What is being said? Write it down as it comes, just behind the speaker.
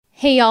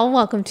Hey y'all,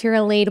 welcome to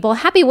Relatable.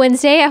 Happy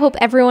Wednesday. I hope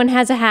everyone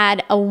has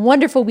had a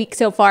wonderful week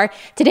so far.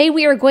 Today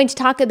we are going to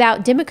talk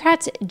about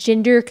Democrats'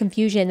 gender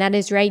confusion. That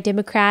is right,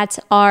 Democrats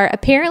are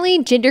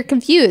apparently gender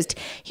confused.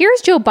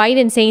 Here's Joe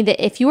Biden saying that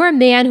if you are a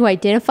man who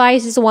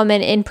identifies as a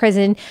woman in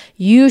prison,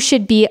 you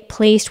should be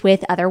placed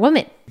with other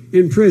women.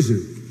 In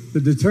prison,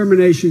 the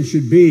determination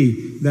should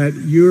be that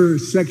your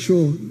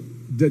sexual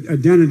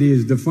identity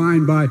is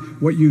defined by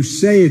what you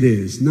say it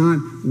is, not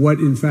what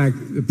in fact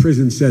the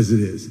prison says it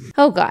is.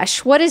 Oh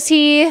gosh, what is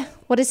he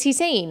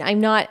saying?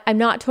 I'm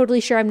not totally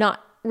sure. I'm not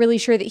really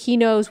sure that he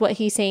knows what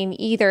he's saying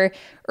either.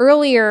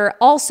 Earlier,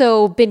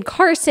 also, Ben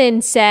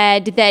Carson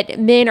said that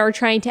men are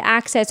trying to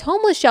access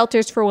homeless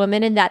shelters for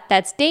women and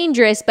that's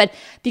dangerous. But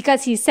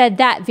because he said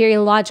that very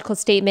logical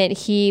statement,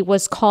 he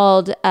was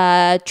called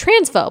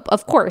transphobe.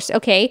 Of course.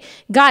 Okay.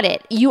 Got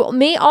it. You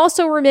may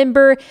also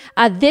remember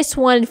this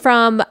one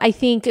from, I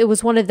think it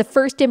was one of the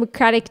first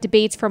Democratic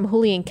debates from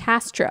Julian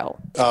Castro.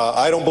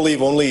 I don't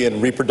believe only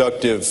in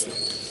reproductive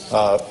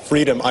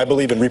freedom. I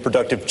believe in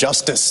reproductive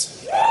justice.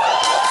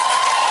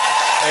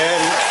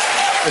 And,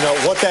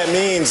 what that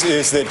means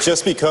is that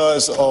just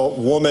because a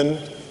woman,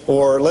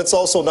 or let's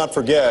also not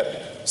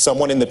forget,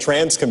 someone in the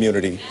trans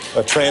community,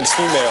 a trans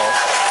female,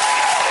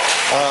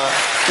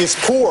 is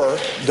poor,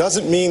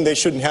 doesn't mean they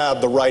shouldn't have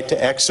the right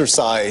to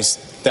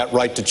exercise that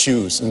right to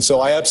choose. And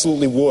so I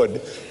absolutely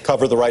would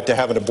cover the right to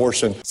have an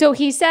abortion. So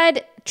he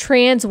said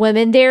trans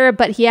women there,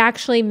 but he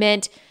actually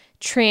meant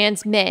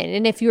trans men.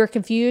 And if you are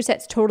confused,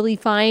 that's totally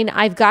fine.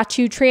 I've got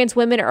you. Trans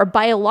women are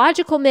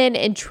biological men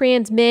and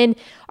trans men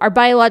are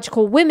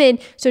biological women.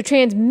 So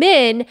trans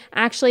men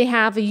actually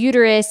have a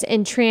uterus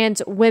and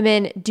trans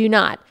women do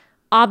not.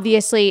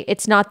 Obviously,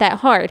 it's not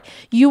that hard.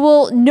 You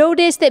will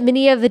notice that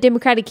many of the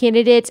Democratic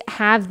candidates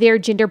have their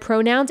gender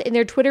pronouns in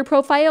their Twitter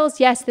profiles.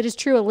 Yes, that is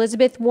true.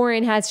 Elizabeth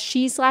Warren has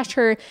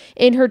she/her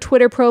in her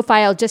Twitter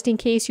profile, just in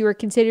case you were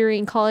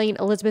considering calling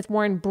Elizabeth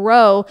Warren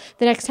bro.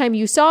 The next time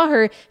you saw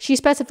her, she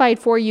specified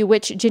for you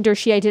which gender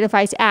she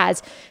identifies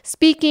as.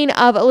 Speaking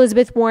of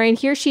Elizabeth Warren,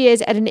 here she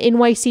is at an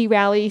NYC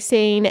rally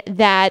saying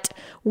that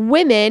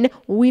women,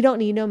 we don't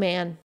need no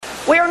man.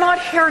 We are not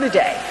here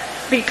today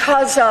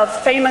because of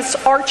famous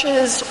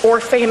arches or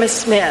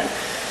famous men.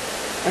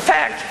 In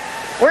fact,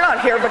 we're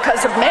not here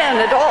because of men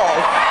at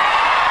all.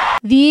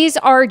 These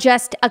are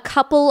just a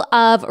couple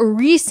of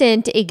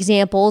recent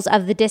examples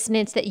of the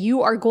dissonance that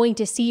you are going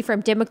to see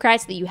from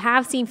Democrats, that you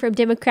have seen from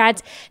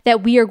Democrats,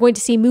 that we are going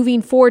to see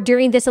moving forward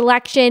during this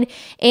election.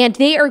 And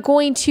they are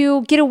going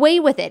to get away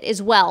with it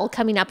as well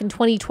coming up in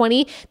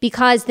 2020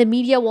 because the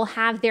media will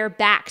have their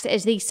backs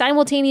as they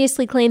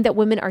simultaneously claim that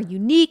women are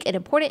unique and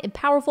important and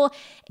powerful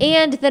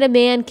and that a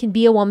man can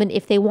be a woman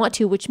if they want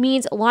to, which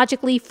means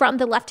logically from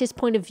the leftist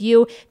point of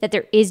view that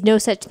there is no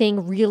such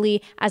thing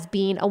really as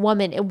being a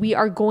woman. And we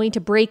are going to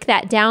break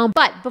that down.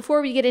 But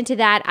before we get into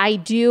that, I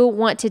do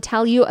want to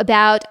tell you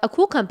about a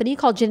cool company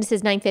called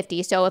Genesis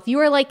 950. So if you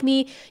are like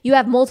me, you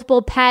have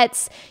multiple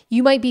pets,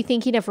 you might be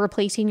thinking of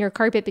replacing your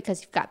carpet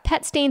because you've got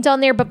pet stains on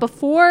there. But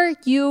before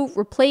you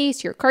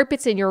replace your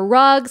carpets and your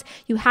rugs,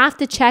 you have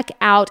to check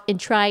out and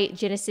try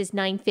Genesis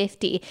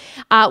 950.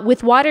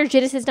 With water,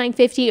 Genesis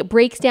 950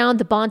 breaks down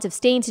the bonds of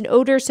stains and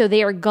odors so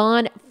they are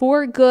gone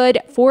for good,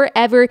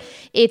 forever.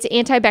 Its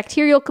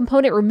antibacterial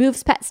component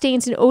removes pet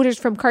stains and odors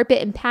from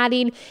carpet and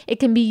padding. It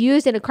can be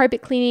used in a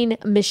carpet cleaning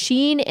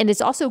machine and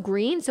it's also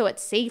green, so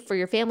it's safe for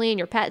your family and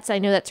your pets. I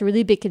know that's a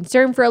really big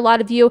concern for a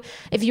lot of you.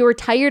 If you are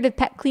tired of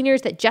pet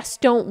cleaners that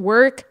just don't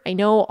work, I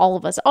know all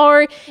of us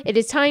are, it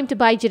is time to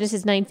buy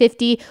Genesis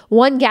 950.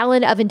 1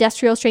 gallon of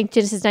industrial strength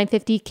Genesis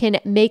 950 can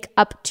make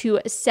up to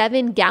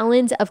 7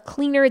 gallons of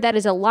cleaner. That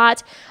is a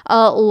lot.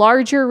 A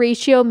larger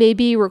ratio may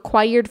be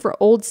required for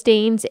old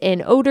stains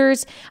and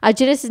odors.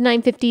 Genesis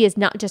 950 is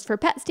not just for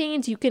pet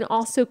stains. You can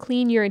also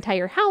clean your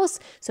entire house,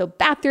 so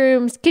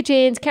bathrooms,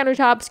 kitchens,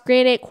 countertops,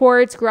 granite,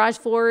 quartz, garage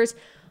floors,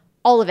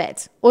 all of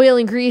it. Oil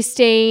and grease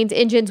stains,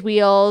 engines,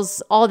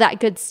 wheels, all that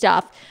good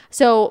stuff.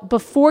 So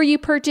before you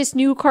purchase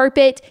new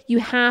carpet, you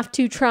have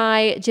to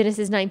try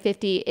Genesis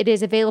 950. It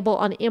is available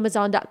on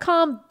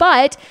Amazon.com,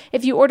 but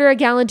if you order a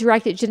gallon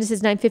direct at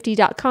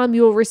Genesis950.com,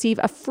 you will receive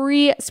a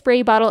free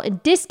spray bottle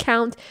and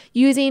discount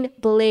using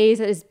Blaze.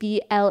 That is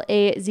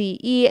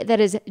BLAZE. That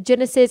is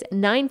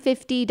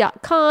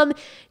Genesis950.com,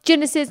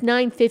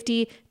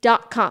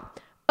 Genesis950.com.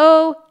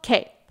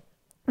 Okay.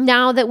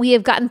 Now that we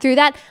have gotten through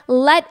that,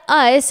 let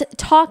us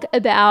talk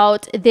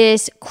about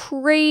this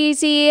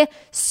crazy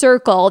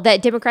circle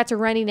that Democrats are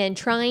running in,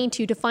 trying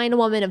to define a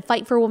woman and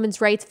fight for women's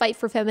rights, fight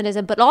for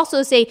feminism, but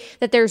also say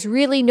that there's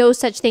really no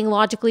such thing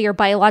logically or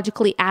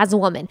biologically as a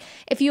woman.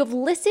 If you have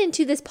listened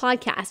to this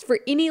podcast for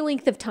any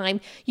length of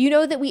time, you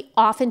know that we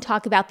often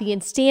talk about the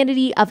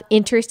insanity of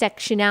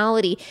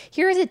intersectionality.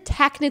 Here is a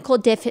technical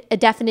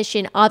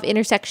definition of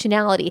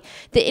intersectionality.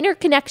 The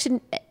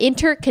interconnected,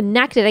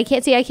 I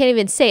can't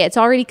even say it. It's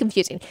already already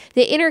confusing.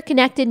 The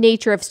interconnected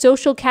nature of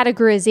social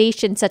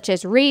categorization such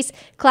as race,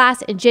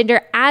 class, and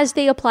gender as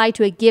they apply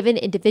to a given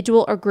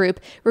individual or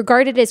group,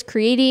 regarded as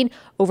creating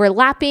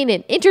overlapping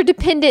and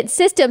interdependent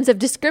systems of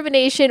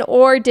discrimination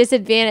or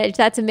disadvantage.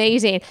 That's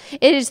amazing.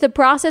 It is the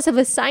process of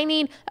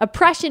assigning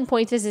oppression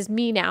points. This is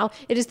me now.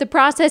 It is the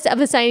process of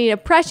assigning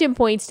oppression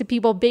points to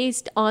people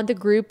based on the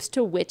groups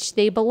to which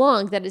they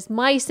belong. That is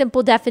my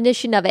simple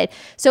definition of it.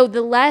 So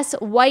the less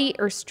white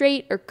or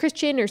straight or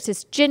Christian or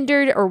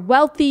cisgendered or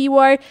wealthy you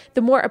are,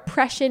 the more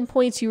oppression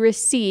points you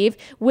receive,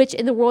 which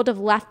in the world of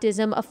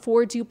leftism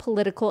affords you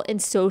political and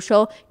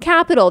social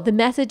capital. The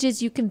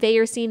messages you convey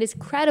are seen as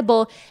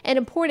credible and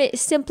important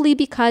simply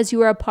because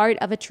you are a part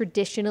of a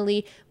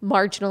traditionally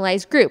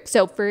marginalized group.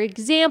 So for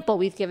example,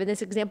 we've given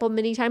this example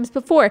many times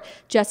before,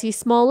 Jussie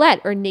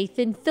Smollett or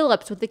Nathan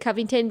Phillips with the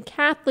Covington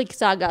Catholic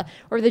saga,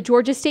 or the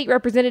Georgia State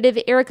Representative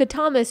Erica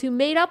Thomas, who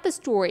made up a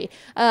story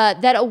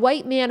that a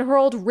white man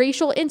hurled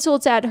racial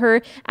insults at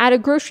her at a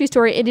grocery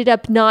store, ended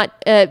up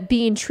not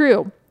being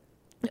true,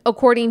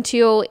 according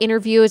to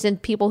interviews and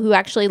people who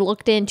actually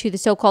looked into the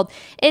so-called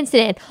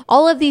incident.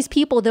 All of these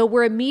people, though,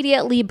 were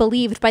immediately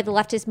believed by the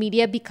leftist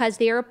media because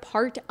they are a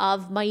part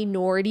of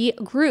minority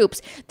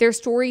groups. Their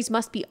stories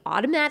must be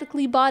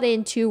automatically bought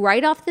into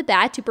right off the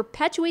bat to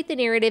perpetuate the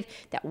narrative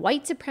that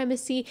white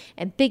supremacy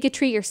and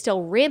bigotry are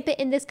still rampant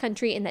in this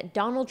country and that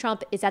Donald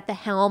Trump is at the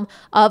helm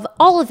of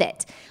all of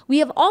it. We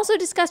have also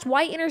discussed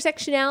why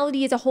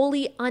intersectionality is a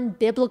wholly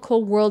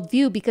unbiblical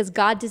worldview, because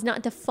God does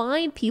not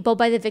define people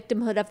by the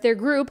victimhood of their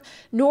group,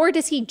 nor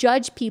does he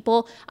judge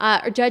people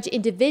or judge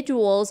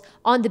individuals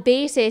on the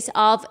basis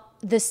of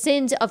the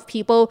sins of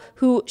people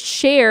who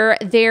share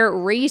their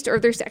race or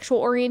their sexual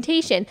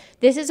orientation.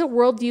 This is a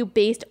worldview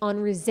based on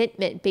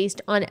resentment,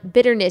 based on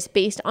bitterness,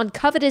 based on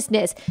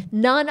covetousness,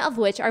 none of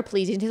which are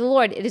pleasing to the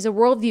Lord. It is a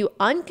worldview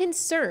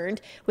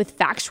unconcerned with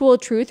factual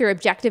truth or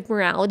objective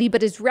morality,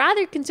 but is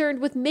rather concerned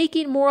with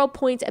making moral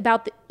points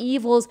about the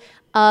evils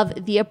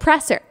of the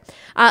oppressor.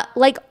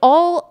 Like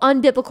all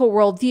unbiblical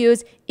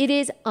worldviews, it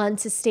is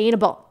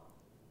unsustainable.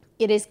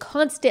 It is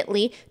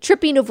constantly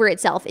tripping over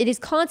itself. It is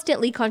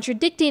constantly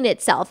contradicting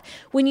itself.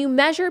 When you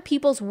measure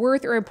people's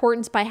worth or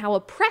importance by how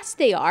oppressed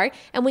they are,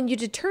 and when you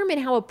determine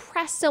how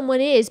oppressed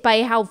someone is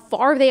by how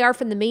far they are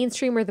from the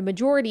mainstream or the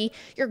majority,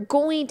 you're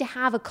going to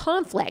have a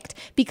conflict,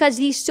 because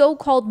these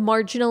so-called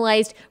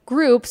marginalized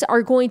groups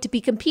are going to be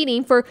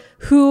competing for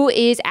who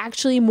is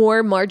actually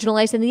more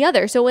marginalized than the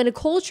other. So in a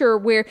culture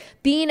where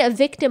being a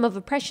victim of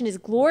oppression is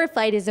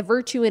glorified as a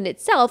virtue in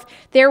itself,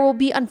 there will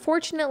be,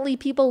 unfortunately,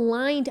 people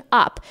lined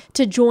up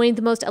to join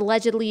the most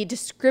allegedly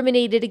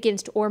discriminated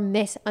against or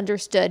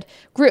misunderstood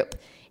group.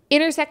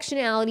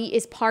 Intersectionality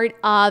is part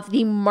of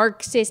the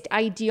Marxist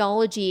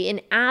ideology,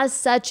 and as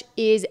such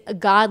is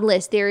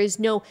godless. There is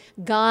no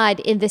God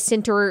in the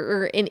center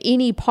or in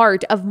any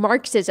part of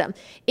Marxism.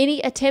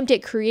 Any attempt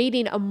at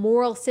creating a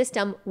moral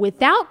system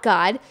without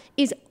God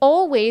is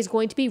always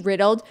going to be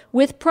riddled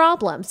with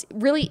problems.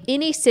 Really,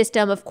 any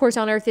system, of course,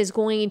 on earth is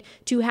going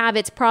to have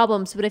its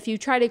problems, but if you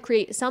try to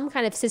create some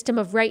kind of system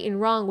of right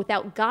and wrong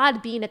without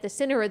God being at the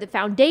center or the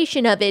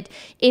foundation of it,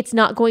 it's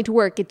not going to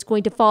work. It's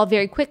going to fall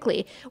very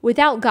quickly.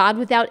 Without God,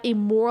 without a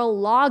moral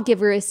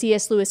lawgiver, as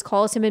C.S. Lewis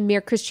calls him in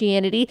Mere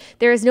Christianity,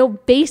 there is no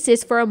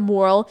basis for a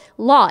moral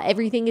law.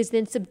 Everything is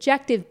then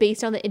subjective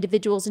based on the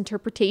individual's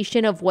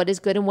interpretation of what is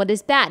good and what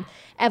is bad.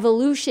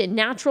 Evolution,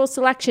 natural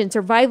selection,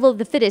 survival of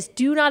the fittest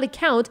do not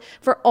account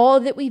for all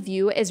that we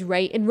view as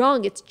right and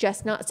wrong. It's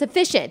just not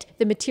sufficient.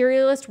 The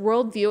materialist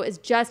worldview is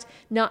just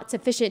not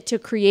sufficient to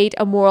create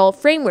a moral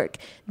framework.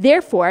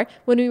 Therefore,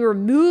 when we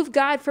remove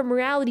God from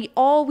morality,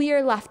 all we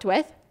are left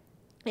with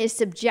is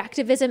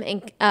subjectivism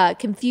and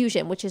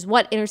confusion, which is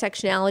what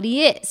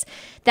intersectionality is.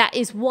 That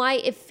is why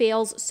it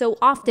fails so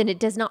often. It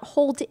does not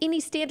hold to any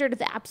standard of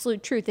the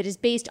absolute truth. It is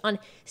based on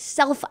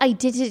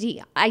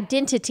self-identity,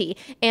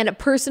 and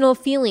personal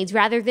feelings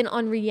rather than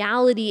on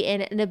reality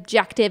and an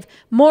objective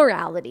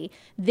morality.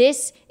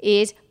 This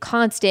is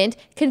constant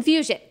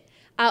confusion.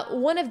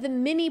 One of the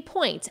many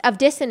points of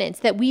dissonance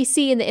that we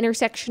see in the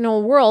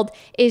intersectional world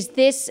is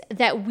this,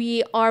 that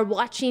we are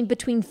watching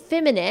between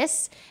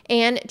feminists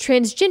and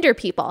transgender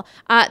people.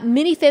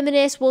 Many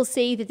feminists will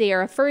say that they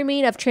are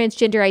affirming of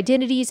transgender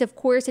identities, of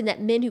course, and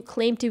that men who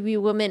claim to be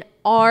women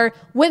are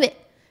women.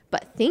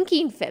 But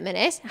thinking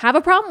feminists have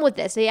a problem with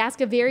this. They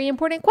ask a very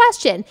important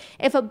question.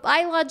 If a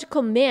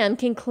biological man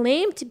can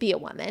claim to be a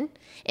woman,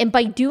 and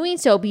by doing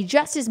so be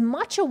just as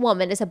much a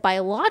woman as a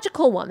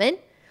biological woman,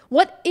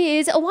 what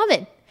is a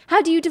woman?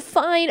 How do you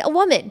define a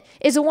woman?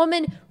 Is a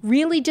woman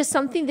really just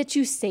something that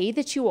you say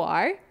that you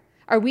are?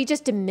 Are we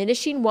just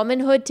diminishing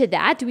womanhood to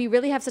that? Do we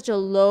really have such a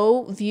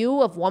low view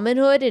of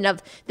womanhood and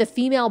of the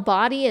female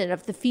body and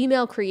of the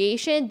female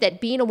creation that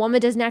being a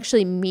woman doesn't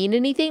actually mean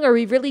anything? Are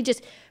we really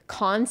just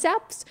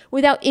concepts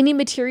without any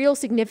material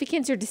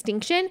significance or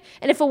distinction?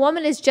 And if a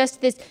woman is just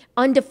this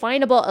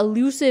undefinable,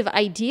 elusive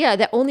idea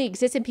that only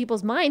exists in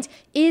people's minds,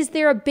 is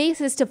there a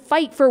basis to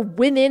fight for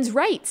women's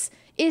rights?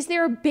 is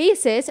there a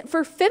basis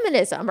for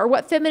feminism, or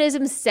what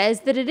feminism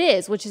says that it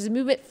is, which is a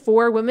movement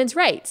for women's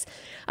rights?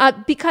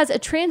 Because a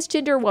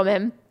transgender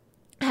woman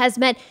has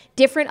met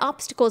different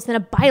obstacles than a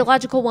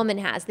biological woman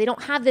has. They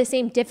don't have the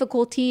same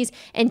difficulties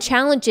and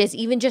challenges,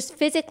 even just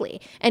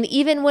physically. And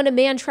even when a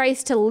man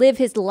tries to live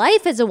his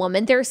life as a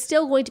woman, there are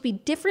still going to be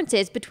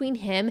differences between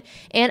him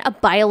and a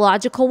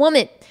biological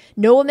woman.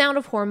 No amount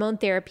of hormone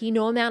therapy,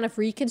 no amount of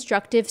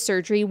reconstructive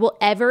surgery will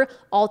ever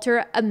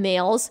alter a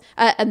man's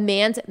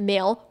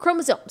male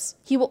chromosomes.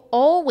 He will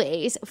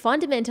always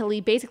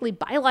fundamentally, basically,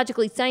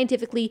 biologically,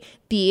 scientifically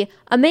be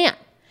a man.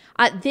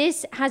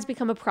 This has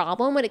become a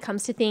problem when it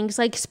comes to things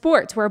like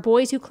sports, where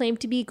boys who claim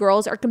to be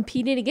girls are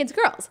competing against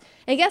girls.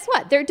 And guess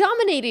what? They're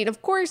dominating.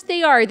 Of course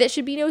they are. That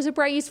should be no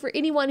surprise for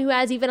anyone who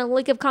has even a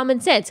lick of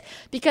common sense.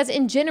 Because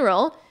in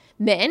general,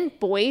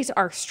 boys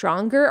are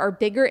stronger, are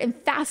bigger, and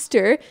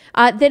faster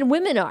than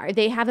women are.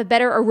 They have a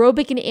better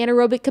aerobic and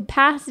anaerobic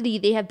capacity.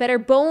 They have better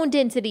bone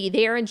density.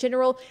 They are in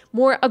general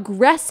more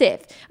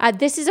aggressive.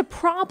 This is a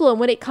problem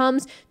when it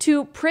comes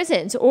to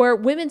prisons or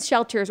women's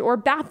shelters or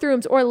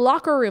bathrooms or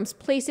locker rooms,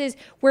 places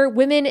where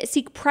women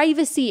seek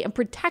privacy and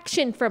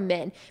protection from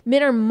men.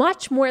 Men are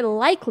much more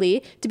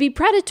likely to be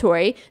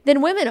predatory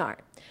than women are.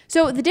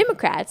 So the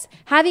Democrats,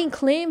 having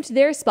claimed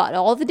their spot,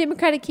 all the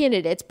Democratic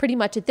candidates pretty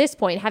much at this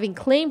point, having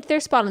claimed their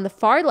spot on the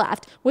far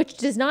left, which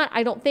does not,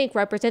 I don't think,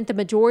 represent the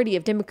majority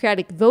of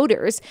Democratic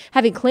voters,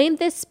 having claimed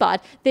this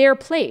spot, they are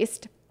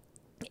placed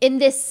in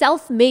this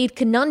self-made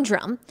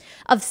conundrum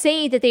of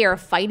saying that they are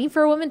fighting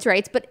for women's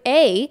rights, but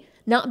A,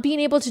 not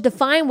being able to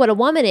define what a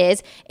woman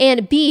is,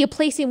 and B,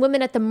 placing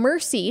women at the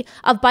mercy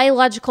of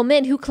biological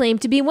men who claim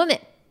to be women.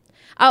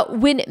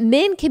 When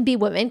men can be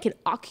women, can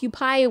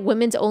occupy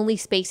women's only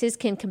spaces,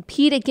 can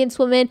compete against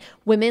women,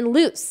 women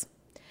lose.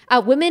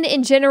 Women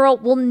in general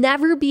will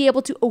never be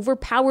able to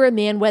overpower a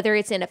man, whether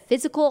it's in a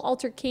physical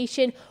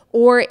altercation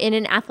or in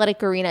an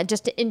athletic arena,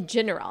 just in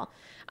general.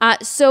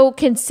 So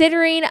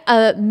considering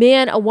a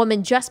man a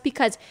woman just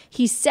because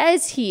he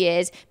says he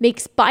is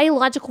makes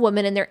biological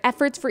women and their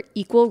efforts for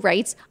equal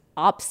rights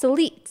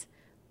obsolete.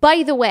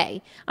 By the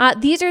way,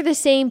 these are the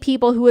same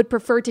people who would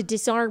prefer to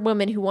disarm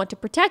women who want to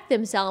protect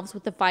themselves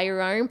with a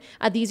firearm.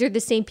 These are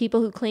the same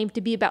people who claim to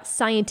be about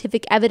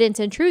scientific evidence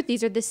and truth.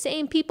 These are the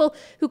same people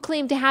who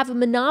claim to have a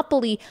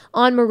monopoly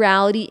on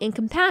morality and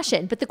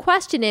compassion. But the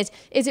question is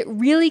it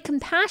really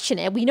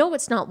compassionate? We know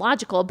it's not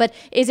logical, but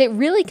is it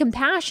really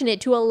compassionate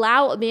to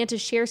allow a man to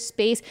share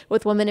space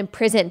with women in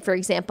prison, for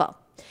example?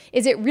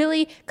 Is it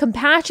really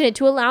compassionate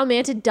to allow a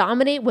man to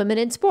dominate women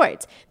in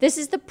sports? This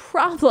is the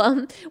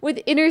problem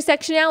with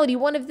intersectionality,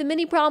 one of the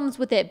many problems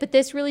with it, but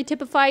this really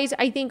typifies,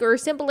 I think, or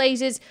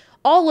symbolizes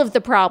all of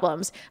the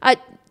problems.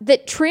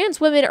 That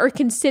trans women are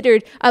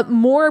considered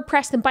more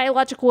oppressed than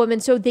biological women,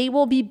 so they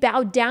will be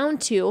bowed down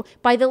to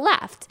by the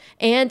left.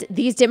 And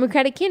these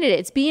Democratic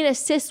candidates, being a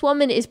cis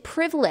woman is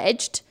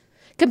privileged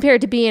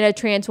compared to being a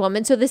trans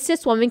woman, so the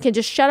cis woman can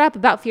just shut up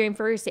about fearing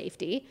for her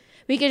safety.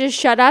 We can just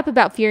shut up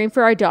about fearing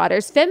for our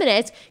daughters.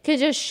 Feminists can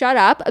just shut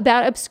up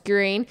about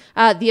obscuring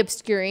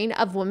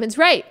of women's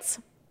rights.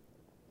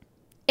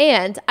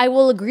 And I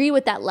will agree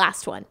with that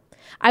last one.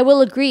 I will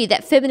agree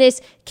that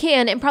feminists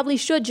can and probably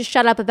should just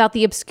shut up about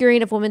the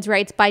obscuring of women's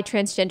rights by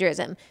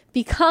transgenderism,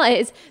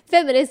 because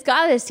feminists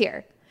got us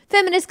here.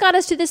 Feminists got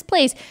us to this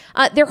place.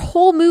 Their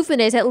whole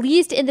movement is, at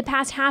least in the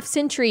past half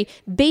century,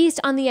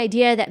 based on the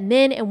idea that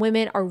men and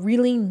women are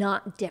really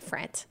not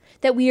different,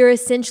 that we are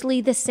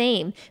essentially the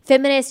same.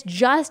 Feminists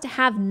just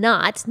have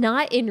not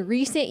in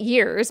recent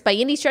years, by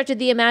any stretch of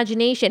the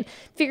imagination,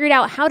 figured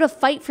out how to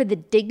fight for the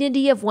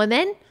dignity of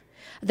women,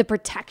 the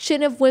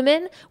protection of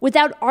women,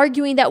 without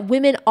arguing that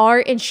women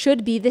are and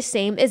should be the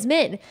same as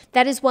men.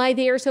 That is why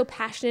they are so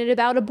passionate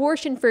about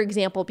abortion, for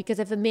example, because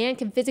if a man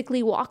can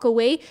physically walk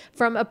away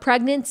from a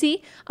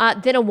pregnancy,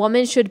 then a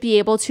woman should be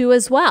able to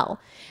as well.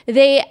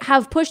 They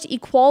have pushed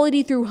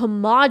equality through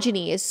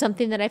homogeny, is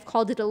something that I've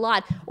called it a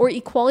lot, or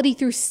equality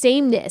through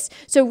sameness.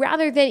 So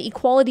rather than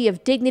equality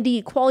of dignity,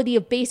 equality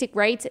of basic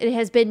rights, it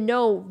has been,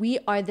 no, we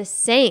are the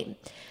same.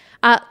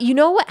 You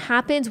know what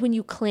happens when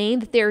you claim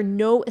that there are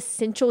no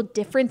essential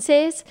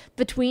differences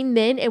between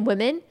men and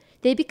women?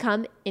 They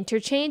become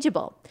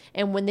interchangeable.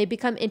 And when they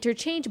become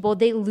interchangeable,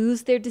 they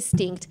lose their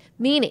distinct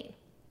meaning.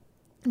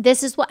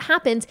 This is what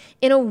happens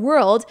in a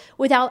world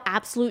without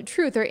absolute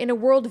truth, or in a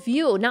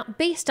worldview not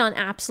based on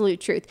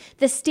absolute truth.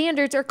 The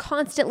standards are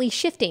constantly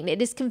shifting.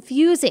 It is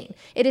confusing.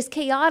 It is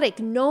chaotic.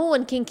 No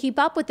one can keep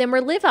up with them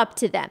or live up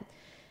to them.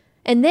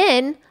 And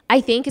then I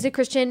think as a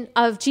Christian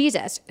of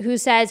Jesus, who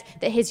says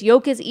that his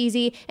yoke is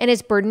easy and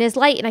his burden is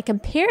light. And I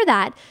compare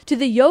that to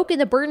the yoke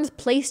and the burdens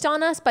placed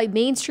on us by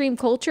mainstream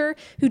culture,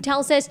 who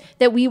tells us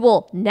that we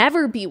will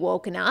never be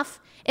woke enough.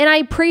 And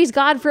I praise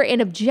God for an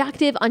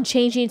objective,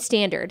 unchanging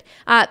standard.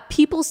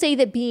 People say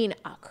that being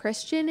a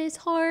Christian is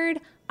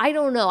hard. I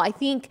don't know. I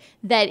think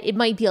that it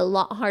might be a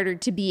lot harder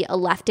to be a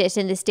leftist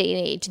in this day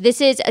and age.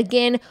 This is,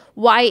 again,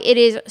 why it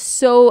is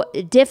so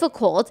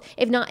difficult,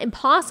 if not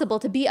impossible,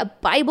 to be a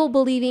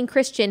Bible-believing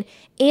Christian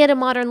and a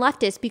modern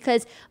leftist,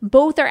 because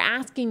both are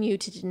asking you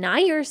to deny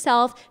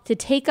yourself, to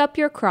take up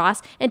your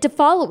cross, and to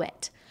follow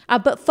it.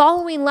 But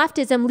following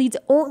leftism leads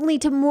only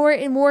to more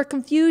and more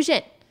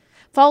confusion.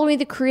 Following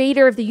the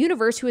creator of the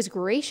universe, who has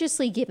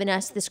graciously given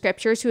us the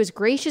scriptures, who has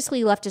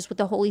graciously left us with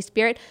the Holy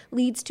Spirit,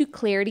 leads to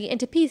clarity and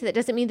to peace. That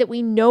doesn't mean that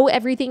we know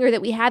everything or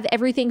that we have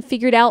everything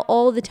figured out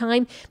all the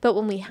time. But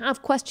when we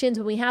have questions,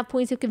 when we have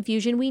points of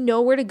confusion, we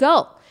know where to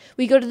go.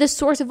 We go to the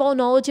source of all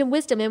knowledge and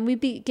wisdom, and we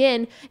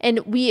begin and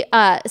we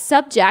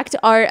subject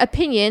our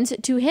opinions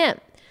to him.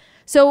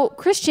 So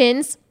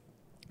Christians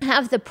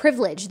have the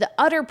privilege, the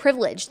utter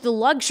privilege, the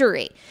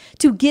luxury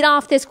to get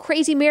off this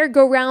crazy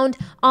merry-go-round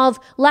of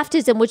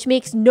leftism, which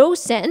makes no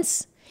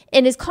sense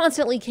and is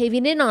constantly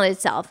caving in on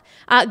itself.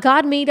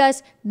 God made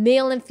us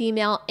male and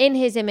female in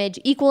his image,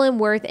 equal in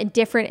worth and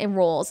different in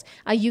roles.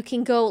 You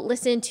can go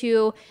listen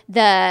to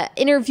the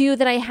interview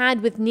that I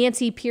had with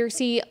Nancy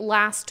Pearcey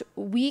last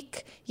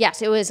week.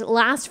 Yes, it was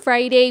last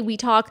Friday. We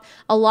talk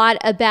a lot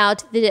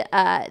about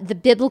the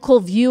biblical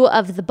view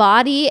of the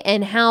body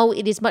and how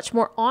it is much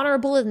more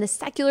honorable than the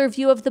secular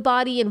view of the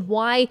body and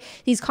why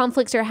these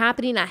conflicts are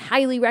happening. I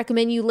highly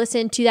recommend you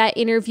listen to that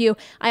interview.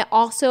 I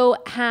also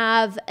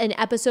have an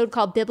episode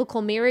called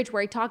Biblical Marriage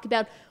where I talk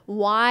about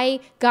why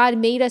God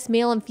made us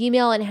male and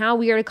female and how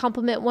we are to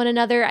complement one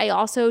another. I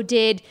also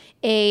did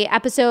an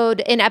episode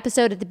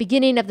at the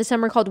beginning of the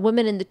summer called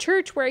Women in the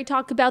Church, where I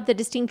talk about the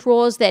distinct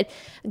roles that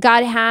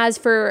God has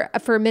for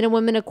men and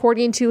women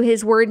according to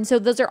his word. And so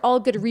those are all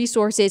good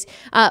resources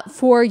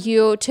for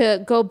you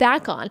to go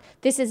back on.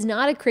 This is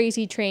not a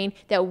crazy train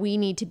that we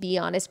need to be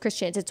on as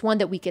Christians. It's one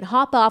that we can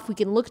hop off, we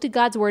can look to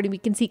God's word, and we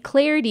can see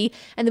clarity,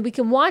 and then we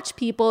can watch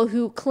people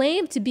who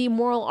claim to be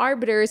moral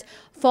arbiters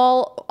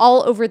fall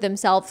all over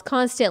themselves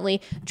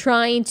constantly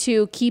trying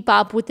to keep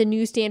up with the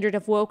new standard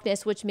of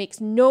wokeness, which makes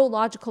no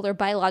logical or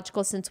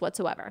biological sense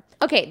whatsoever.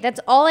 Okay, that's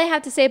all I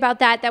have to say about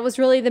that. That was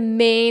really the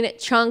main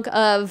chunk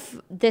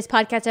of this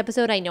podcast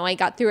episode. I know I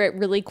got through it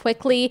really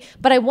quickly,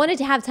 but I wanted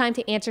to have time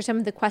to answer some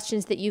of the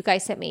questions that you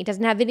guys sent me. It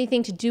doesn't have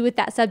anything to do with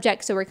that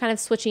subject, so we're kind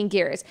of switching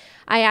gears.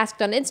 I asked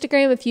on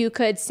Instagram if you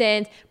could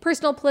send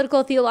personal,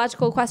 political,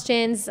 theological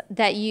questions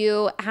that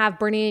you have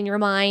burning in your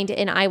mind,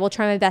 and I will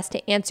try my best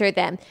to answer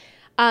them.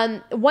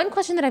 One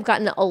question that I've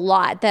gotten a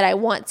lot that I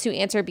want to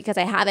answer because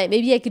I haven't,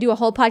 maybe I could do a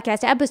whole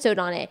podcast episode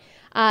on it,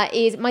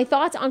 is my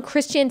thoughts on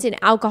Christians and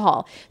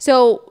alcohol.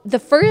 So the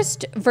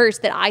first verse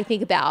that I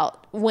think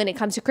about when it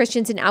comes to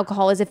Christians and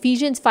alcohol is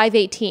Ephesians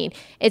 5:18.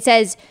 It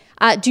says,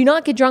 do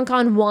not get drunk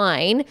on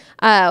wine,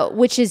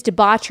 which is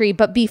debauchery,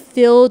 but be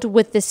filled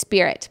with the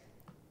Spirit.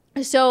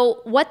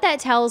 So what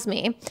that tells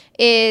me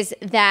is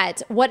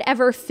that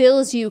whatever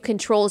fills you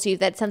controls you.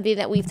 That's something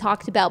that we've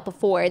talked about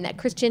before, and that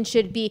Christians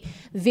should be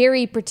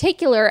very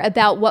particular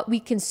about what we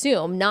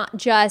consume, not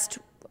just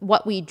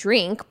what we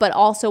drink, but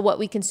also what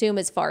we consume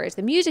as far as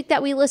the music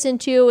that we listen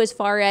to, as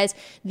far as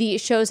the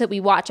shows that we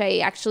watch. I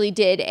actually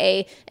did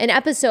an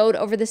episode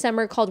over the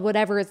summer called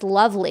Whatever is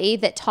Lovely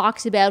that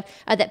talks about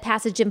that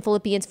passage in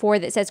Philippians 4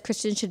 that says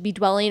Christians should be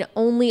dwelling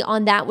only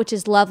on that which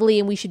is lovely,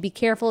 and we should be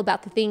careful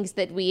about the things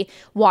that we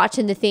watch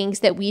and the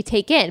things that we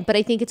take in. But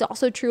I think it's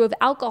also true of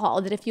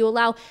alcohol, that if you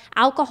allow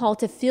alcohol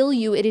to fill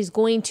you, it is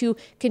going to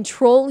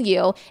control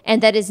you,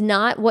 and that is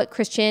not what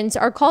Christians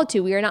are called to.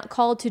 We are not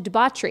called to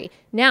debauchery.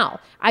 Now,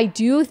 I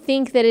do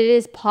think that it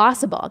is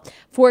possible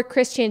for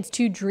Christians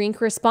to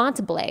drink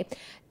responsibly.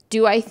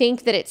 Do I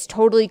think that it's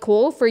totally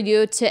cool for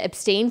you to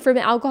abstain from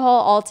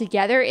alcohol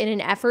altogether in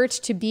an effort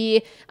to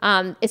be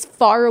as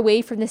far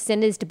away from the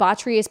sin as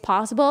debauchery as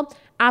possible?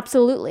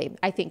 Absolutely.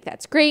 I think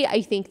that's great.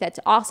 I think that's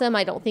awesome.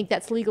 I don't think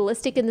that's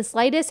legalistic in the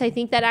slightest. I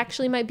think that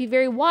actually might be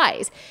very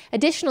wise.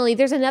 Additionally,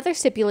 there's another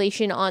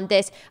stipulation on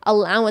this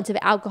allowance of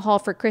alcohol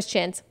for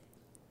Christians.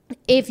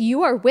 If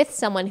you are with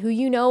someone who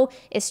you know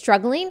is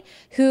struggling,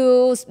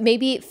 whose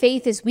maybe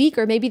faith is weak,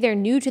 or maybe they're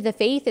new to the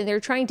faith and they're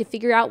trying to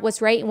figure out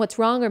what's right and what's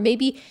wrong, or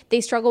maybe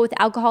they struggle with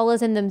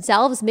alcoholism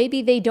themselves,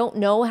 maybe they don't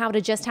know how to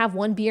just have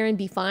one beer and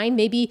be fine.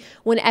 Maybe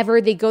whenever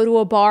they go to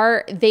a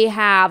bar, they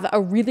have a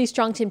really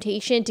strong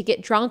temptation to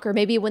get drunk, or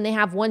maybe when they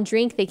have one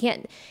drink, they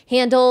can't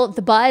handle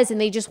the buzz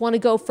and they just want to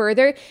go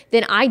further.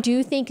 Then I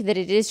do think that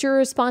it is your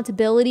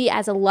responsibility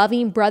as a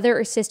loving brother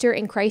or sister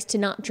in Christ to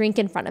not drink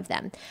in front of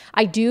them.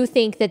 I do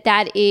think that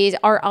is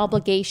our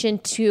obligation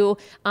to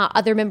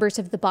other members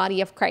of the body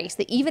of Christ.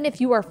 That even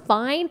if you are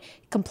fine,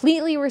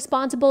 completely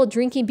responsible,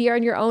 drinking beer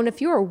on your own, if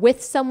you are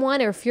with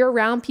someone or if you're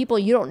around people,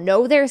 you don't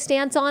know their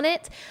stance on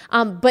it,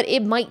 but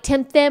it might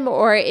tempt them,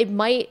 or it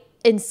might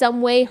in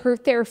some way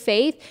hurt their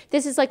faith.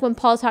 This is like when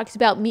Paul talks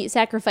about meat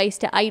sacrifice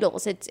to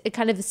idols. It's a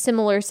kind of a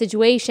similar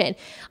situation.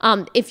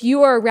 If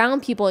you are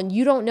around people and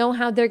you don't know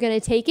how they're going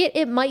to take it,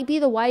 it might be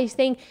the wise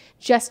thing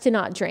just to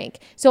not drink.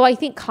 So I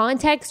think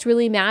context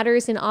really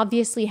matters, and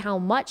obviously how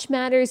much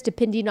matters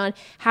depending on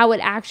how it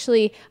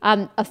actually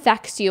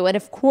affects you. And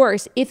of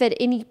course, if at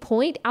any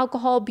point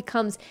alcohol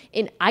becomes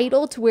an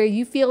idol to where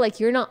you feel like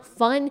you're not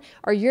fun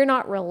or you're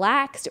not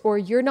relaxed or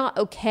you're not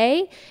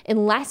okay,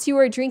 unless you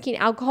are drinking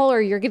alcohol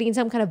or you're getting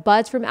some kind of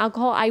buzz from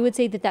alcohol, I would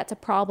say that that's a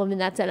problem and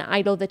that's an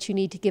idol that you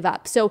need to give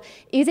up. So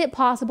is it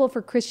possible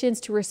for Christians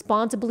to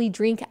responsibly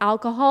drink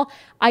alcohol?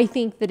 I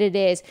think that it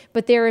is,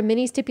 but there are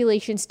many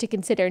stipulations to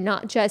consider,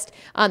 not just,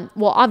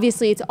 well,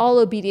 obviously it's all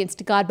obedience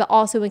to God, but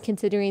also in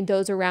considering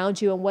those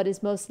around you and what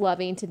is most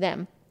loving to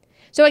them.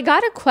 So I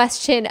got a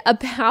question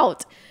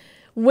about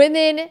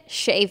women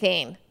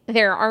shaving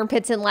their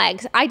armpits and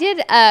legs. I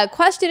did a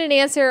question and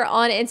answer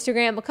on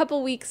Instagram a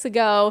couple weeks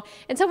ago,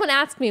 and someone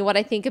asked me what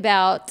I think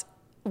about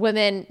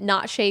women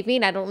not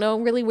shaving. I don't know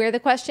really where the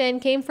question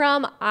came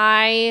from.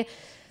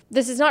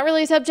 This is not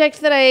really a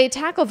subject that I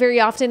tackle very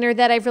often or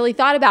that I've really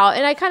thought about.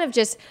 And I kind of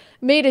just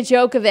made a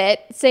joke of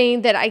it,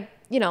 saying that I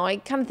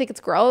kind of think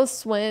it's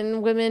gross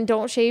when women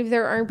don't shave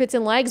their armpits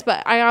and legs,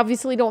 but I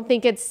obviously don't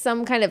think it's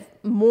some kind of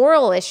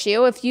moral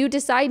issue. If you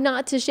decide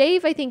not to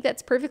shave, I think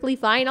that's perfectly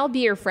fine. I'll be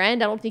your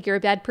friend. I don't think you're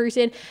a bad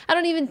person. I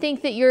don't even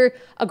think that you're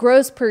a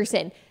gross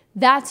person.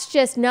 That's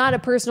just not a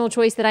personal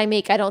choice that I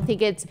make. I don't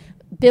think it's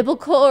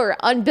biblical or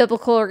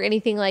unbiblical or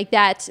anything like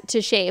that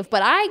to shave.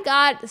 But I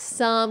got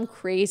some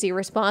crazy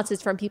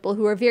responses from people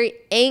who are very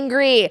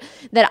angry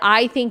that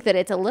I think that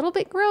it's a little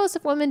bit gross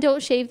if women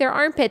don't shave their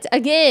armpits.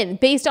 Again,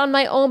 based on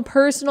my own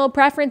personal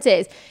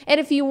preferences. And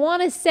if you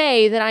want to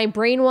say that I'm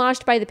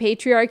brainwashed by the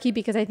patriarchy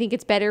because I think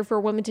it's better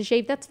for women to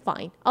shave, that's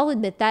fine. I'll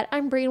admit that.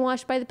 I'm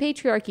brainwashed by the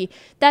patriarchy.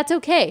 That's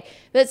okay.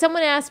 But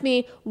someone asked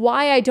me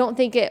why I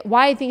think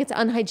it's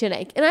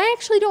unhygienic. And I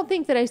actually don't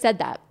think that I said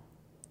that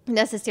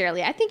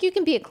necessarily. I think you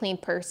can be a clean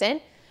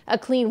person, a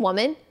clean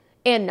woman,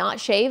 and not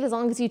shave as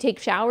long as you take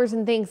showers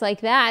and things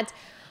like that.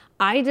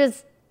 I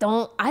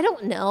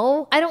don't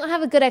know. I don't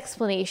have a good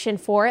explanation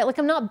for it. Like,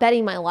 I'm not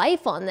betting my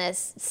life on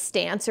this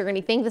stance or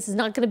anything. This is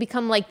not going to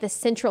become like the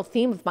central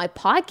theme of my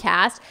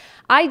podcast.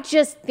 I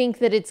just think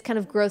that it's kind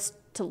of gross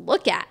to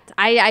look at.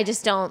 I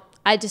just don't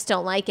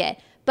like it.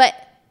 But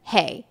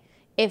hey,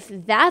 if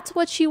that's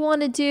what you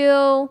want to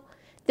do,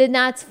 then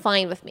that's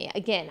fine with me.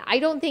 Again, I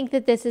don't think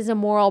that this is a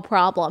moral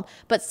problem,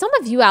 but some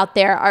of you out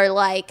there are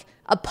like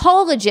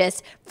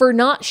apologists for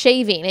not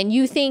shaving, and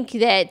you think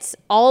that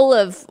all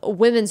of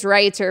women's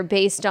rights are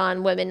based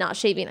on women not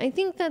shaving. I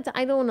think that's,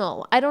 I don't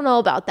know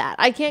about that.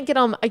 I can't get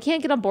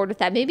on board with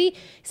that. Maybe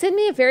send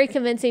me a very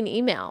convincing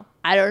email.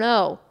 I don't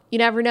know. You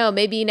never know.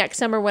 Maybe next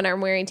summer when I'm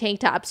wearing tank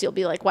tops, you'll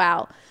be like,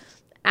 wow,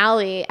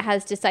 Allie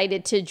has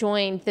decided to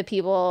join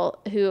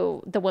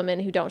the women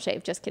who don't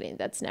shave. Just kidding.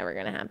 That's never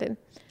going to happen.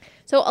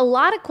 So a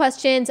lot of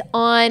questions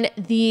on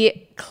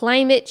the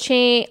climate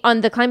change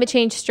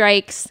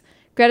strikes,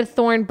 Greta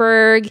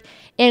Thunberg,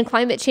 and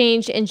climate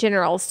change in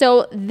general.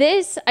 So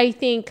this, I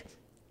think,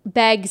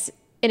 begs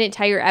an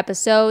entire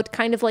episode,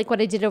 kind of like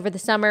what I did over the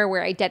summer,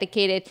 where I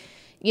dedicated,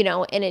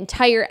 an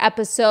entire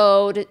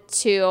episode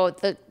to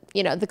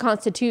the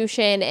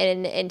Constitution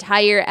and an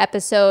entire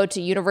episode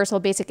to universal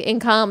basic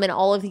income and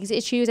all of these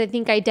issues. I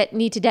think I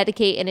need to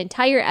dedicate an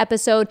entire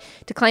episode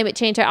to climate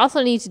change. I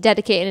also need to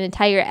dedicate an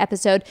entire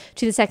episode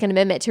to the Second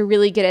Amendment to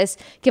really give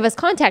us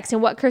context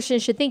and what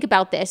Christians should think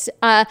about this.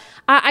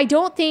 I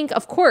don't think,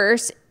 of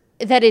course,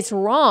 that it's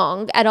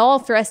wrong at all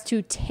for us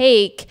to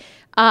take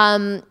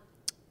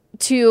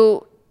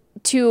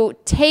to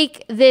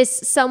take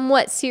this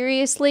somewhat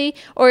seriously,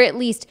 or at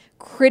least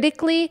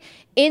critically.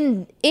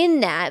 In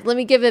that, let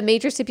me give a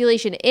major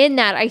stipulation. In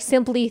that, I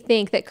simply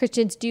think that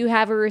Christians do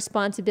have a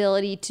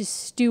responsibility to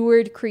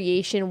steward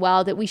creation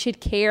well, that we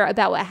should care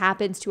about what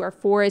happens to our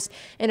forests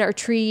and our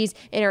trees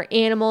and our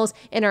animals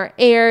and our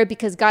air,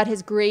 because God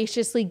has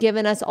graciously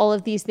given us all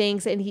of these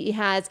things, and He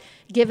has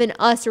given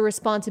us a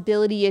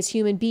responsibility as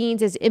human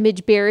beings, as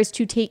image bearers,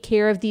 to take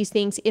care of these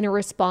things in a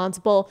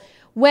responsible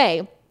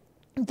way.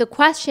 The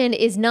question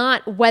is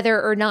not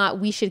whether or not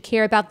we should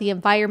care about the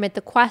environment.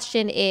 The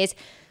question is,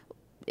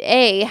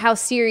 A, how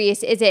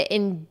serious is it?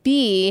 And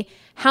B,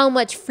 how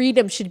much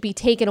freedom should be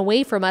taken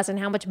away from us and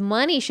how much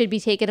money should be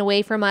taken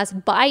away from us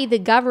by the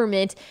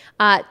government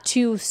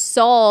to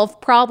solve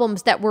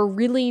problems that we're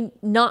really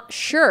not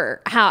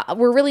sure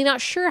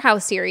how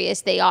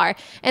serious they are.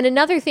 And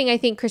another thing I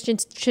think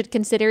Christians should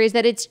consider is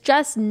that it's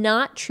just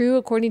not true,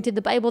 according to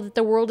the Bible, that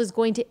the world is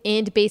going to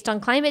end based on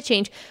climate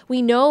change.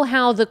 We know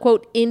how the,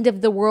 quote, end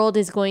of the world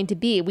is going to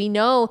be. We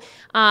know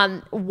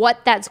what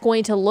that's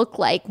going to look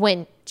like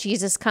when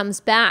Jesus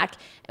comes back.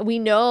 We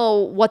know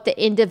what the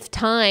end of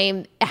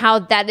time, how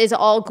that is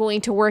all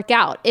going to work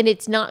out. And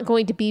it's not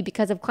going to be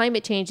because of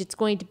climate change. It's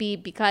going to be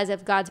because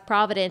of God's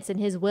providence and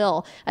His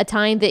will, a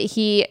time that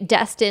He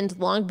destined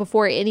long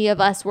before any of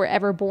us were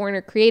ever born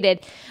or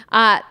created.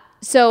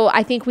 So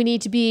I think we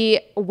need to be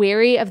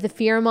wary of the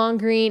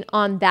fear-mongering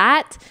on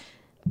that.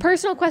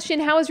 Personal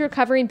question, how has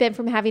recovering been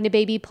from having a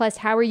baby? Plus,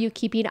 how are you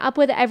keeping up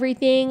with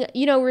everything?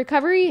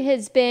 Recovery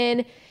it's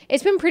been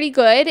pretty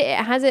good. It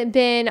hasn't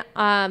been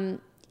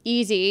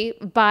easy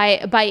by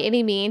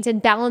any means,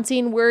 and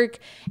balancing work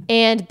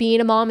and being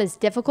a mom is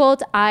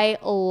difficult. I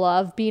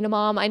love being a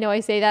mom. I know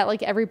I say that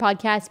like every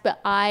podcast, but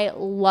I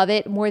love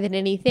it more than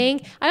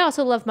anything. I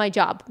also love my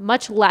job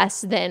much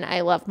less than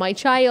I love my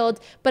child,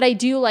 but I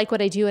do like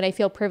what I do, and I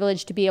feel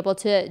privileged to be able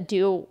to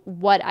do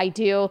what I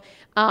do.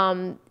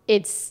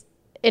 It's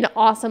an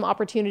awesome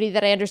opportunity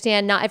that I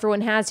understand not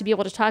everyone has, to be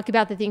able to talk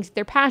about the things that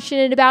they're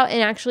passionate about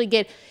and actually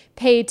get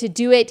paid to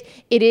do it.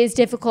 It is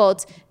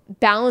difficult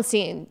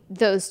balancing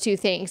those two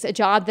things, a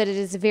job that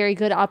is a very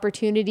good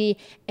opportunity,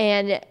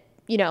 and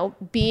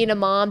being a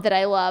mom that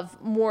I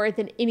love more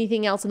than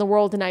anything else in the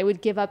world, and I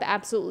would give up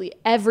absolutely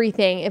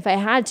everything if I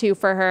had to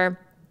for her.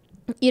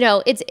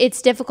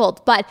 It's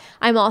difficult, but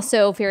I'm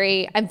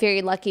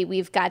very lucky.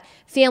 We've got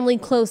family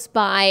close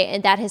by,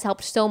 and that has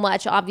helped so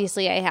much.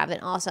 Obviously, I have an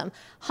awesome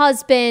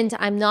husband.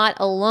 I'm not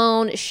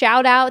alone.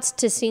 Shout out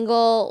to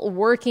single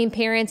working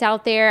parents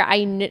out there.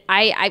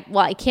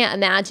 I can't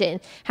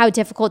imagine how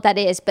difficult that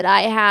is, but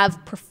I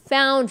have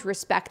profound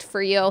respect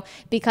for you,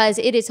 because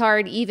it is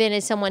hard, even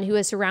as someone who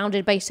is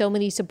surrounded by so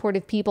many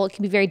supportive people. It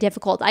can be very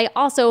difficult. I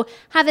also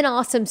have an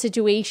awesome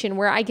situation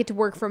where I get to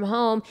work from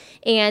home,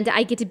 and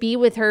I get to be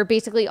with her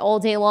basically all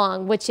day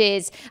long, which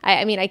is,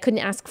 I couldn't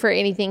ask for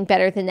anything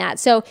better than that.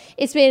 So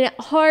it's been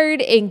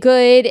hard and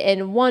good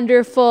and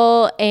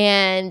wonderful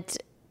and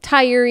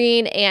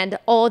tiring and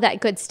all that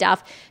good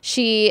stuff.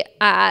 She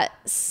has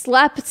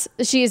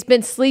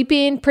been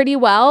sleeping pretty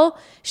well.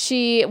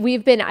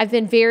 I've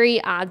been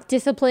very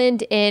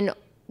disciplined in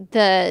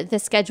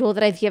the schedule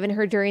that I've given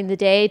her during the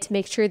day to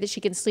make sure that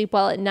she can sleep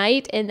well at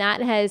night, and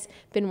that has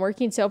been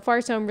working so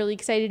far. So I'm really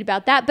excited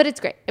about that, but it's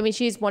great.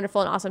 She's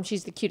wonderful and awesome.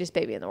 She's the cutest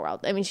baby in the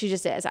world. She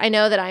just is. I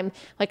know that I'm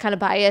like kind of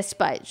biased,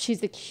 but she's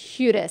the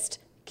cutest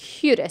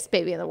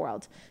baby in the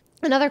world.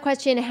 Another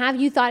question, have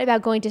you thought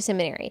about going to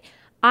seminary?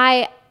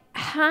 I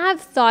have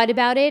thought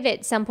about it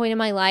at some point in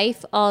my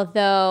life,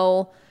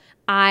 although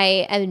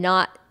I am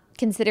not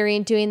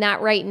considering doing that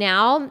right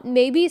now.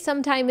 Maybe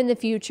sometime in the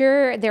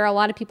future. There are a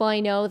lot of people I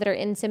know that are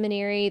in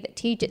seminary, that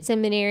teach at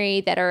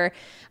seminary, that are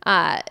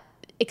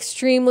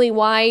extremely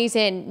wise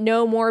and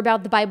know more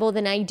about the Bible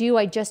than I do.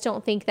 I just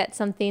don't think that's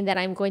something that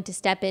I'm going to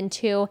step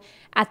into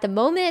at the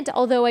moment,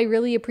 although I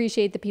really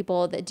appreciate the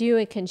people that do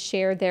and can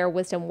share their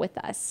wisdom with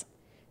us.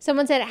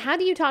 Someone said, how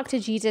do you talk to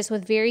Jesus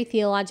with very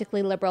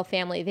theologically liberal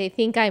family? They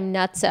think I'm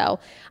nutso.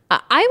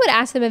 I would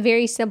ask them a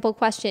very simple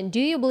question. Do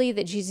you believe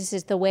that Jesus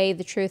is the way,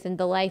 the truth, and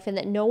the life, and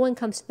that no one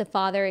comes to the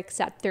Father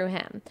except through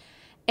him?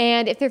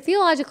 And if they're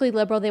theologically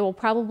liberal, they will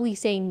probably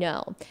say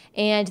no.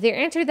 And their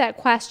answer to that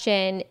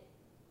question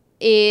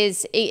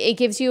is, it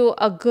gives you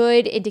a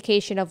good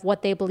indication of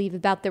what they believe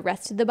about the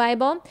rest of the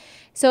Bible.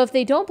 So if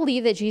they don't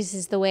believe that Jesus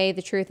is the way,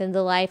 the truth, and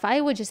the life,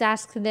 I would just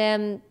ask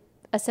them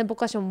a simple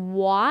question.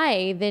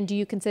 Why then do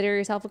you consider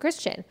yourself a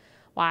Christian?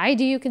 Why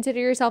do you consider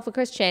yourself a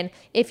Christian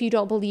if you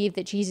don't believe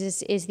that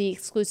Jesus is the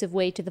exclusive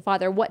way to the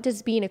Father? What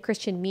does being a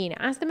Christian mean?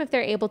 Ask them if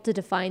they're able to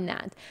define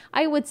that.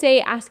 I would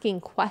say asking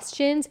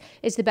questions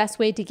is the best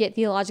way to get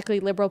theologically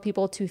liberal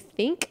people to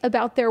think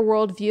about their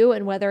worldview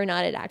and whether or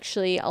not it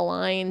actually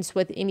aligns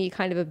with any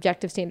kind of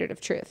objective standard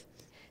of truth.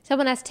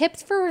 Someone asked,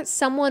 tips for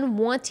someone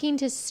wanting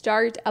to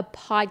start a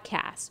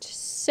podcast.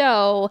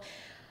 So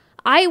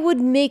I would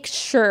make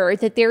sure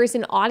that there is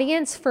an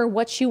audience for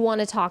what you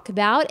want to talk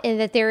about, and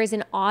that there is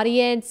an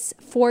audience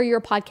for your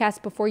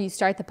podcast before you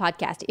start the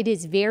podcast. It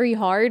is very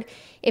hard,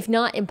 if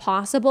not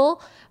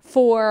impossible,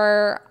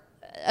 for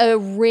a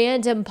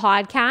random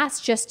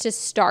podcast just to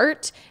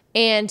start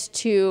and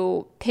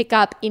to pick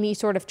up any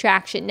sort of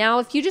traction. Now,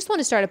 if you just want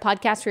to start a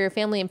podcast for your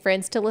family and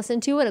friends to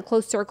listen to and a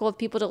close circle of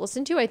people to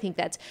listen to, I think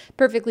that's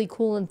perfectly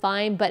cool and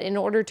fine. But in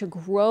order to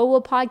grow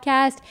a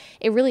podcast,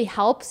 it really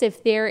helps if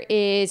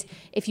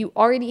you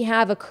already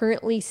have a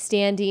currently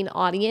standing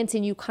audience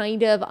and you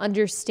kind of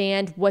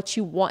understand what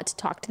you want to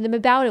talk to them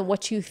about and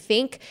what you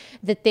think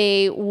that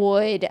they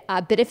would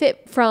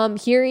benefit from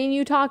hearing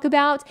you talk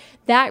about.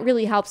 That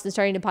really helps in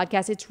starting a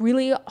podcast. It's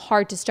really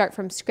hard to start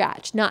from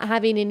scratch, not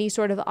having any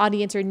sort of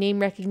audience or name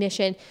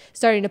recognition,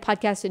 starting a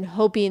podcast and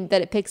hoping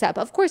that it picks up.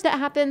 Of course, that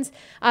happens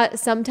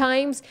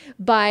sometimes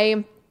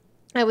by,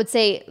 I would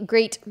say,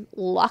 great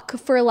luck,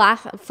 for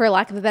lack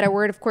of a better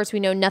word. Of course,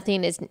 we know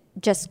nothing is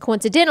just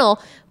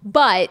coincidental,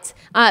 but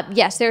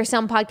yes, there are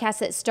some podcasts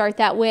that start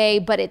that way,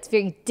 but it's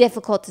very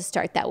difficult to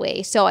start that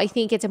way. So I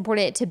think it's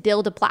important to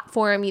build a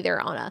platform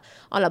either on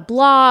a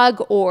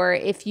blog, or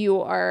if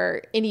you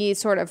are any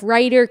sort of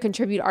writer,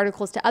 contribute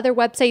articles to other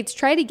websites,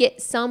 try to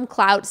get some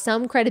clout,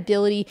 some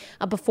credibility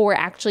before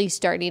actually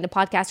starting a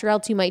podcast, or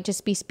else you might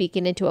just be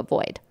speaking into a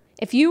void.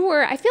 I feel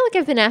like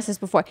I've been asked this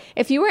before.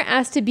 If you were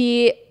asked to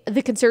be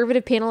the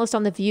conservative panelist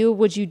on The View,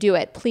 would you do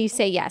it? Please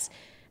say yes.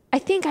 I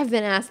think I've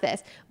been asked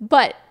this,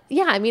 but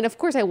yeah, of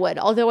course I would.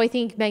 Although I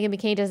think Meghan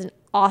McCain does an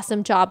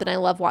awesome job, and I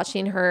love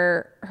watching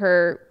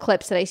her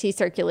clips that I see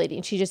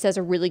circulating. She just does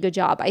a really good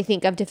job, I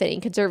think, of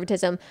defending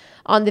conservatism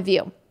on The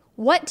View.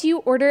 What do you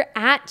order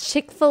at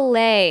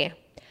Chick-fil-A?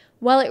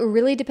 Well, it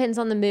really depends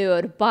on the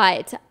mood,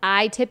 but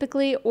I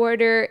typically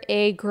order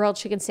a grilled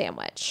chicken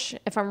sandwich.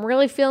 If I'm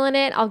really feeling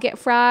it, I'll get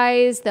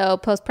fries, though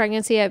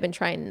post-pregnancy I've been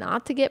trying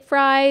not to get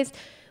fries,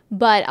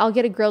 but I'll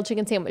get a grilled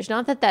chicken sandwich.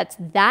 Not that that's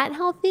that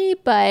healthy,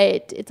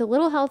 but it's a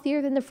little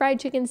healthier than the fried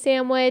chicken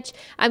sandwich.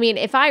 I mean,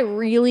 if I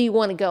really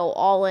want to go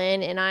all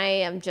in and I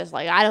am just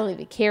like, I don't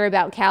even care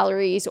about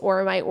calories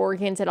or my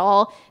organs at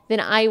all, then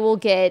I will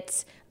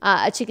get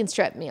a chicken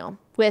strip meal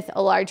with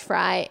a large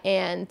fry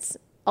and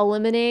a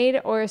lemonade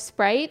or a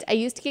Sprite. I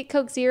used to get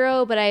Coke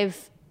Zero, but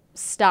I've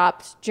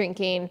stopped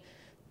drinking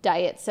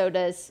diet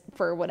sodas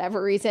for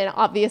whatever reason.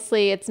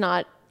 Obviously, it's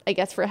not, I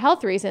guess, for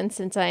health reasons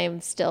since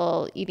I'm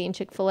still eating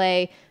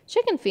Chick-fil-A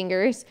chicken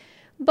fingers,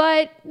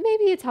 but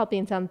maybe it's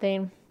helping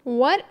something.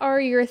 What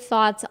are your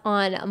thoughts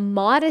on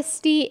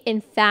modesty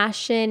in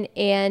fashion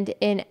and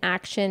in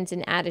actions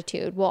and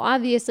attitude? Well,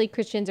 obviously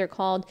Christians are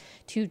called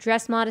to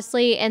dress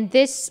modestly, and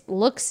this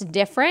looks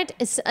different.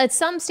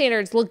 Some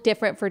standards look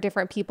different for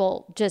different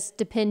people, just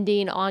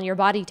depending on your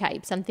body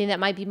type. Something that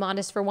might be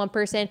modest for one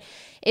person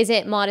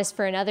isn't modest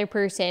for another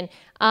person.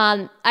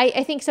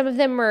 I think some of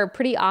them are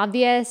pretty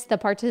obvious, the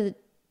parts of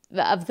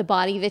the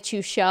body that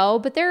you show,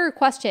 but there are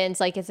questions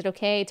like, is it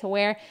okay to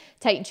wear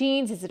tight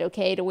jeans? Is it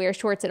okay to wear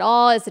shorts at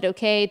all? Is it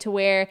okay to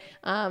wear,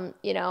 a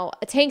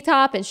tank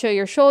top and show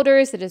your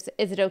shoulders? Is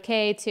it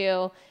okay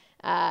to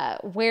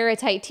wear a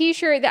tight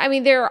t-shirt? I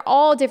mean, there are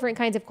all different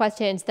kinds of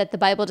questions that the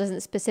Bible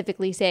doesn't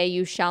specifically say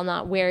you shall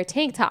not wear a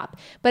tank top,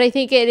 but I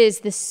think it is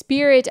the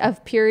spirit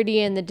of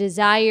purity and the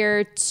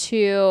desire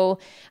to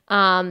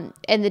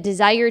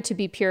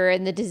be pure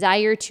and the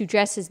desire to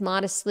dress as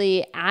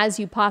modestly as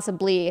you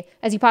possibly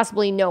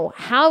know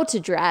how to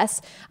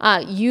dress,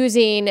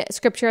 using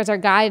scripture as our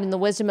guide and the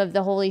wisdom of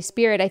the Holy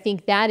Spirit. I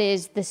think that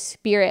is the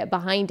spirit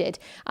behind it.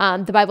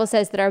 The Bible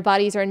says that our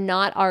bodies are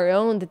not our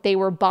own, that they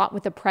were bought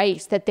with a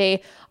price, that they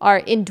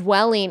are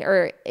indwelling,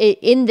 or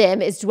in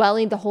them is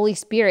dwelling the Holy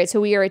Spirit. So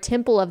we are a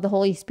temple of the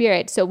Holy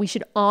Spirit. So we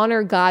should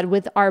honor God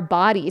with our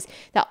bodies.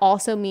 That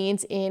also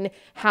means in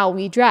how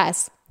we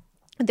dress.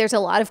 There's a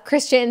lot of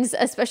Christians,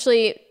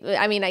 especially,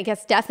 I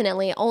guess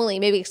definitely only,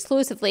 maybe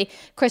exclusively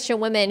Christian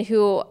women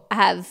who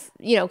have,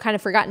 kind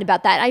of forgotten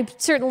about that. I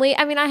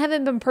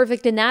haven't been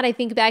perfect in that. I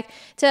think back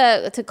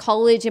to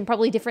college and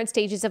probably different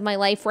stages of my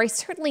life where I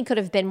certainly could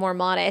have been more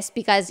modest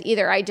because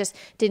either I just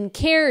didn't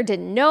care,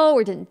 didn't know,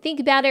 or didn't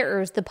think about it, or it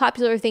was the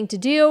popular thing to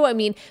do. I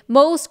mean,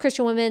 most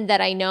Christian women that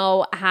I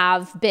know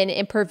have been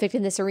imperfect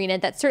in this arena.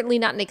 That's certainly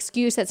not an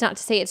excuse. That's not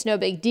to say it's no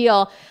big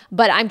deal,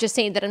 but I'm just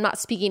saying that I'm not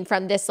speaking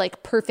from this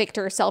like perfect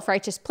or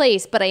self-righteous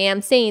place, but I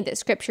am saying that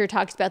scripture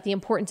talks about the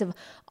importance of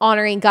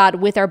honoring God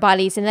with our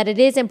bodies and that it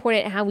is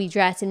important how we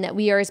dress and that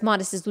we are as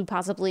modest as we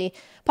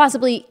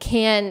possibly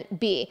can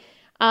be.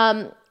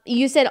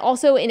 You said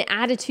also in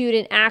attitude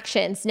and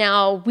actions.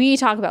 Now, we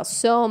talk about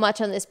so much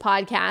on this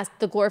podcast,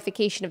 the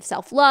glorification of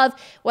self-love,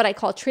 what I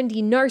call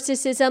trendy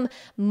narcissism.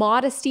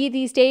 Modesty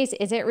these days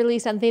isn't really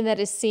something that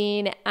is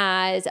seen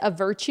as a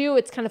virtue.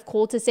 It's kind of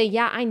cool to say,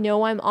 yeah, I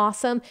know I'm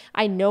awesome.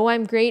 I know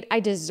I'm great.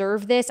 I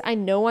deserve this. I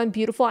know I'm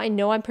beautiful. I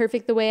know I'm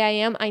perfect the way I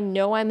am. I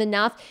know I'm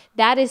enough.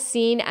 That is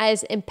seen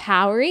as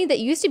empowering. That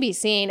used to be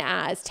seen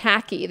as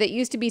tacky. That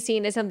used to be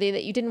seen as something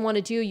that you didn't want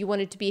to do. You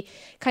wanted to be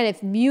kind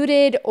of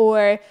muted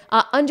or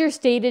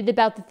understated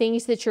about the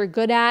things that you're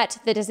good at.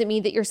 That doesn't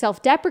mean that you're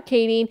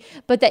self-deprecating,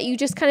 but that you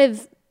just kind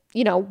of,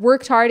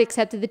 worked hard,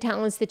 accepted the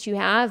talents that you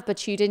have,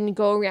 but you didn't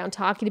go around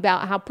talking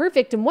about how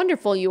perfect and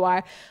wonderful you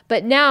are.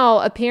 But now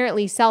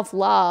apparently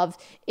self-love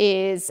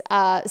is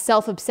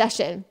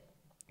self-obsession.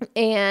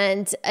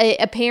 And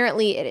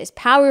apparently it is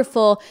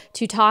powerful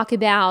to talk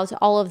about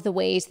all of the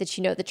ways that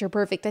you know that you're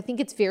perfect. I think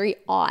it's very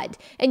odd.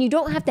 And you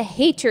don't have to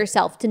hate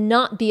yourself to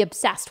not be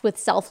obsessed with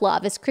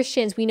self-love. As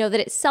Christians, we know that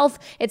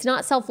it's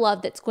not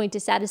self-love that's going to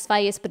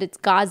satisfy us, but it's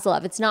God's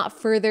love. It's not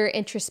further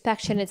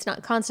introspection. It's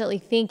not constantly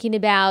thinking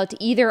about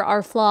either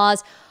our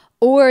flaws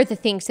or the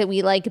things that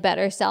we like about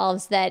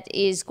ourselves that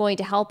is going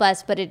to help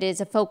us, but it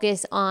is a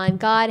focus on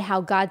God,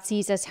 how God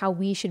sees us, how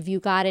we should view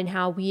God, and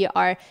how we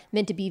are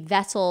meant to be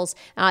vessels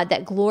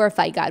that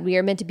glorify God. We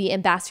are meant to be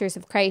ambassadors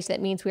of Christ. That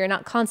means we are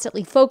not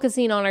constantly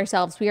focusing on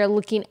ourselves. We are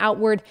looking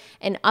outward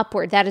and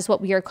upward. That is what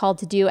we are called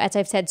to do. As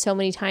I've said so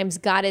many times,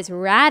 God is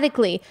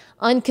radically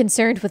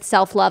unconcerned with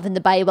self-love in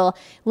the Bible.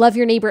 Love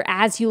your neighbor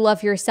as you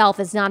love yourself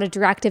is not a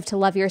directive to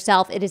love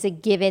yourself. It is a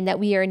given that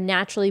we are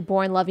naturally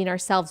born loving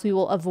ourselves. We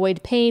will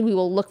avoid pain. We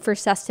will look for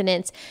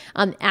sustenance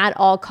at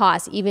all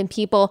costs. Even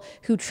people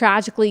who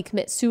tragically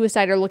commit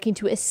suicide are looking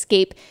to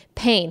escape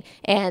pain.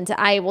 And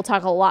I will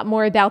talk a lot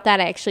more about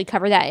that. I actually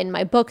cover that in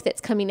my book that's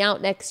coming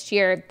out next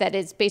year. That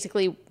is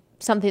basically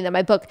something that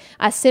my book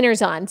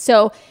centers on.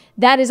 So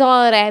that is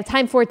all that I have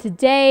time for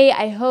today.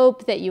 I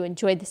hope that you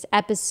enjoyed this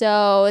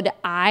episode.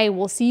 I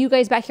will see you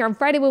guys back here on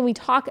Friday when we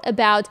talk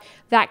about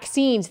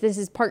vaccines. This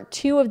is part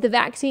 2 of the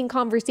vaccine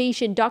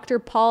conversation. Dr.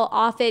 Paul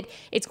Offit.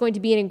 It's going to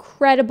be an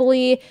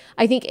incredibly,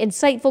 I think,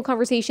 insightful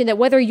conversation that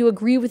whether you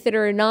agree with it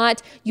or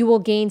not, you will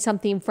gain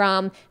something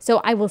from.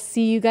 So I will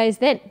see you guys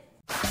then.